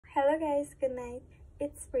Hello guys, good night.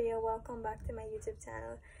 It's Priya. Welcome back to my YouTube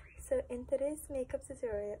channel. So in today's makeup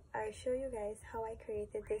tutorial, I'll show you guys how I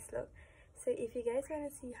created this look. So if you guys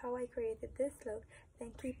want to see how I created this look,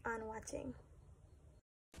 then keep on watching.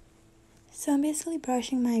 So I'm basically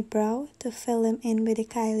brushing my brow to fill them in with the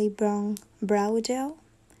Kylie Brown brow gel.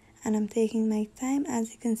 And I'm taking my time.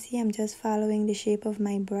 As you can see, I'm just following the shape of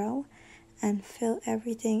my brow and fill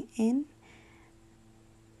everything in.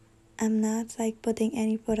 I'm not like putting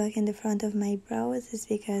any product in the front of my brows. It's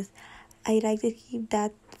because I like to keep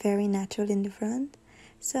that very natural in the front.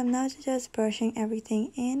 So I'm now just brushing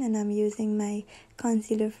everything in, and I'm using my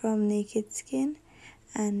concealer from Naked Skin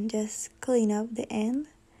and just clean up the end.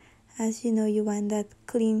 As you know, you want that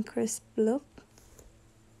clean, crisp look.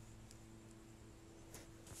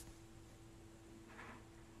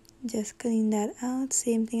 Just clean that out.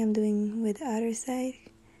 Same thing I'm doing with the other side.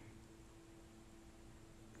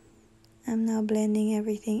 I'm now blending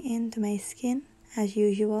everything into my skin as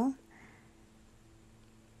usual.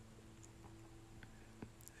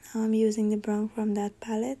 Now I'm using the brown from that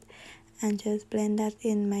palette and just blend that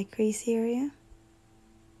in my crease area.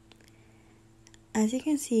 As you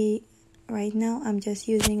can see right now, I'm just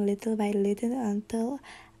using little by little until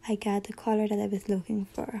I got the color that I was looking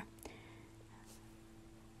for.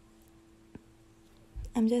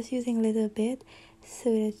 I'm just using a little bit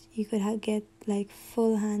so that you could get like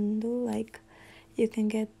full handle, like you can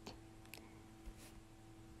get,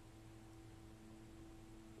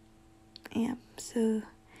 yeah, so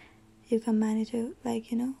you can manage to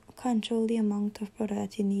control the amount of product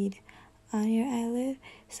that you need on your eyelid.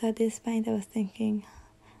 So at this point I was thinking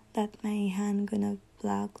that my hand gonna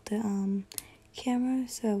block the camera,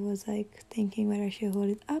 so I was like thinking whether I should hold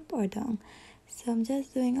it up or down. So I'm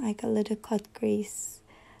just doing like a little cut crease,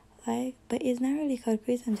 but it's not really cut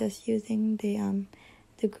crease. I'm just using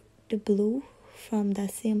the blue from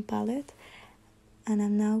that same palette, and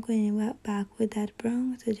I'm now going back with that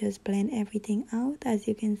brown to just blend everything out. As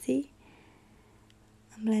you can see,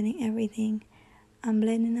 I'm blending everything. I'm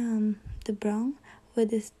blending the brown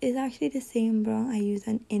with this. It's actually the same brown I used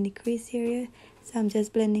in the crease area, so I'm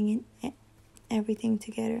just blending in everything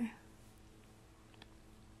together.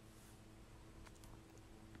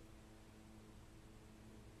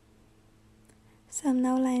 So I'm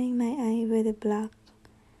now lining my eye with a black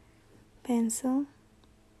pencil.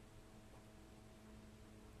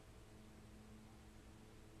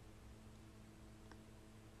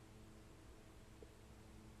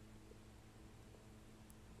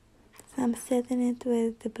 So I'm setting it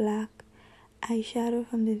with the black eyeshadow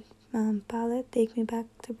from the palette, Take Me Back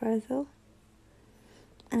to Brazil.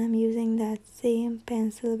 And I'm using that same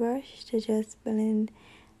pencil brush to just blend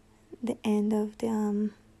the end of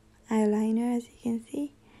the eyeliner, as you can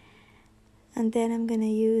see. And then I'm gonna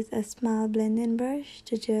use a small blending brush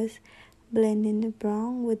to just blend in the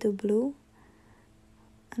brown with the blue.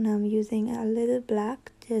 And I'm using a little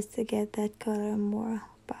black just to get that color more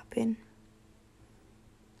popping.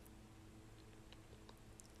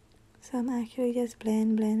 So I'm actually just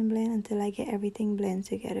blend until I get everything blend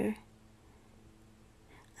together.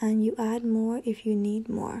 And you add more if you need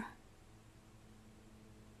more.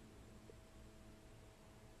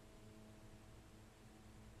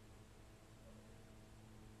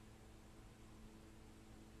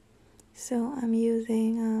 So I'm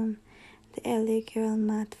using the LA Girl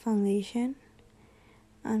Matte Foundation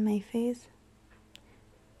on my face.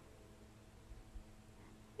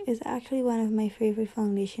 It's actually one of my favorite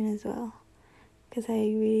foundation as well, because I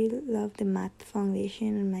really love the matte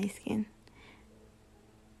foundation on my skin.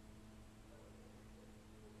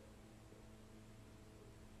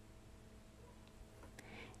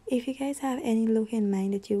 If you guys have any look in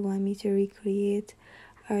mind that you want me to recreate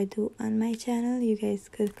or do on my channel, you guys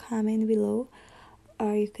could comment below,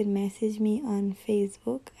 or you could message me on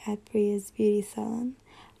Facebook at Priya's Beauty Salon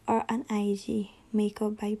or on IG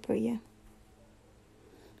Makeup by Priya.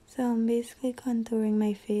 So I'm basically contouring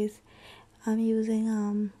my face. I'm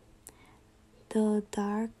using the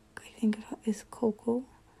dark, I think it's Cocoa,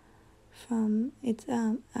 from it's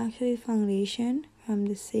actually foundation from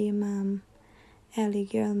the same LA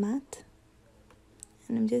Girl Matte.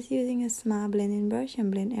 And I'm just using a small blending brush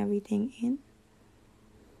and blend everything in.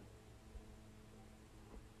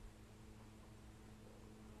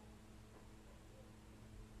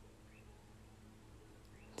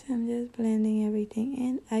 So I'm just blending everything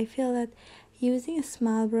in. I feel that using a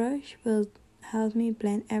small brush will help me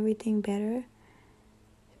blend everything better.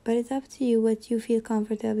 But it's up to you what you feel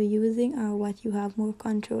comfortable using or what you have more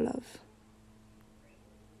control of.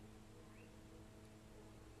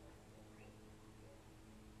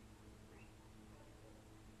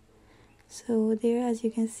 So there, as you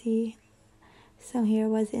can see, some hair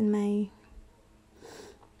was in my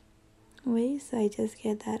way, so I just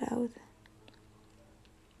get that out.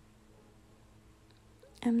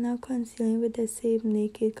 I'm now concealing with the same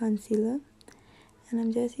Naked concealer, and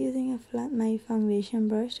I'm just using my foundation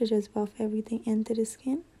brush to just buff everything into the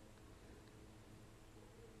skin.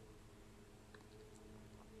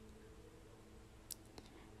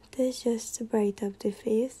 This just to brighten up the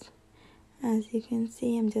face. As you can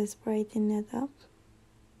see, I'm just brightening it up.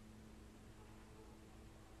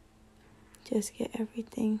 Just get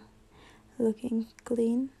everything looking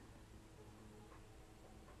clean.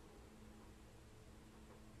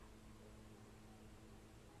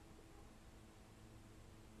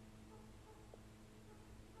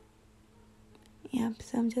 Yep,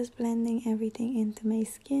 so I'm just blending everything into my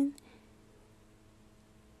skin.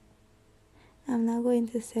 I'm now going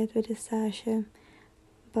to set with the Sasha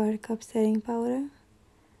Buttercup setting powder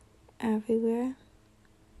everywhere.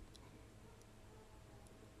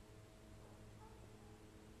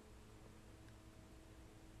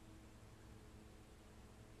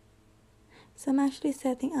 So I'm actually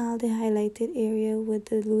setting all the highlighted area with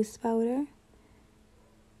the loose powder,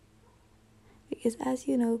 because as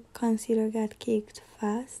you know, concealer got caked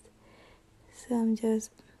fast. So I'm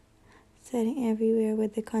just setting everywhere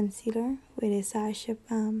with the concealer with a Sasha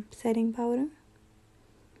setting powder.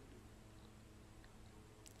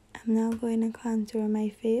 I'm now going to contour my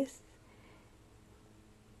face.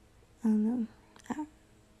 I'm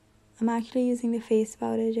actually using the face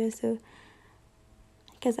powder just so,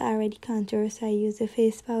 because I already contoured, so I use the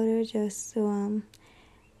face powder just to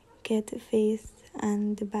get the face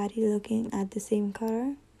and the body looking at the same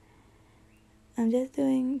color. I'm just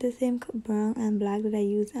doing the same brown and black that I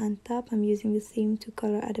used on top. I'm using the same two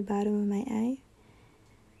color at the bottom of my eye.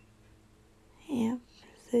 Yep,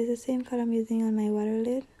 so it's the same color I'm using on my water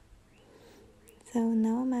lid. So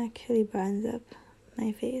now I'm actually bronze up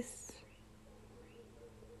my face.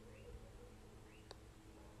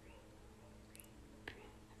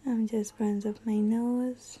 I'm just bronze up my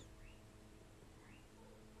nose.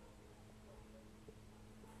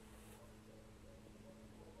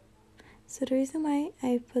 So the reason why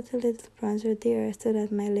I put a little bronzer there is so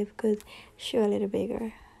that my lip could show a little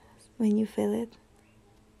bigger when you fill it.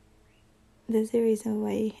 That's the reason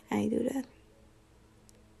why I do that.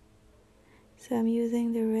 So I'm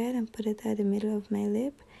using the red and put it at the middle of my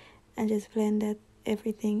lip and just blend that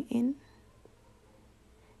everything in.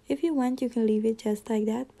 If you want, you can leave it just like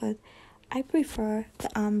that, but I prefer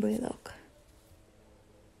the ombre look.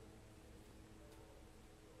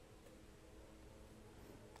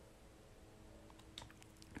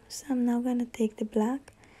 So I'm now gonna take the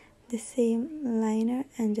black, the same liner,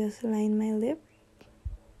 and just line my lip.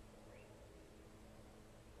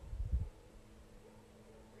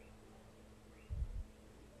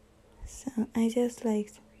 So I just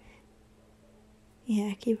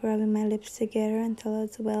keep rubbing my lips together until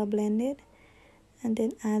it's well blended, and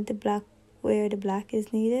then add the black where the black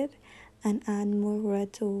is needed and add more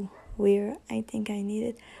red to where I think I need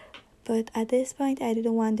it. But at this point I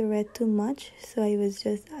didn't want the red too much, so I was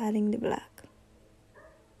just adding the black.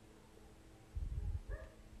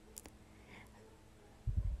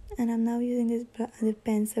 And I'm now using the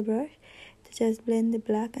pencil brush to just blend the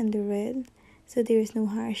black and the red so there is no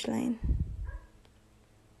harsh line.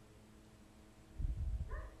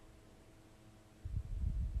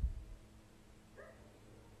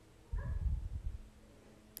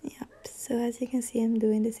 Yep, so as you can see, I'm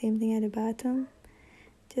doing the same thing at the bottom.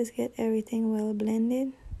 Just get everything well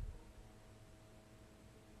blended.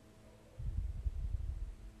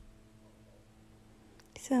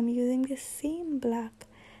 So I'm using the same black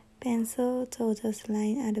pencil to just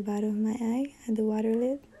line at the bottom of my eye and the water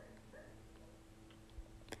lid.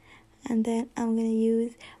 And then I'm going to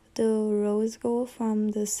use the rose gold from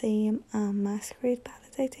the same Masquerade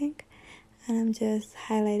palette, I think. And I'm just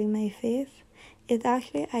highlighting my face. It's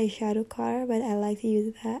actually eyeshadow color, but I like to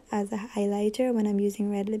use that as a highlighter when I'm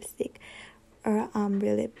using red lipstick or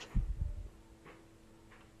ombre lip.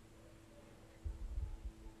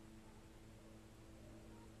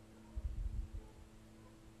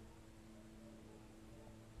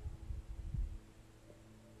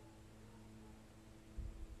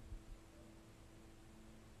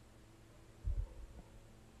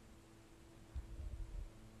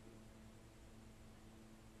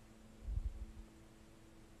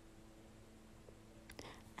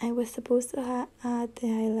 I was supposed to add the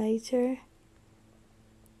highlighter.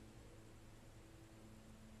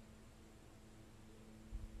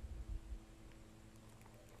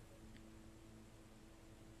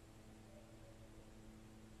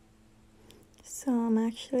 So I'm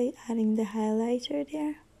actually adding the highlighter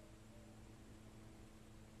there.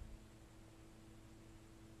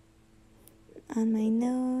 On my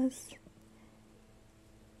nose.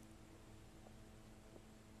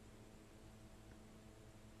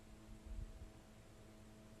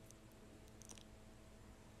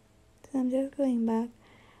 So I'm just going back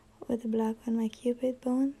with the black on my cupid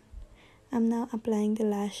bone. I'm now applying the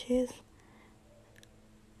lashes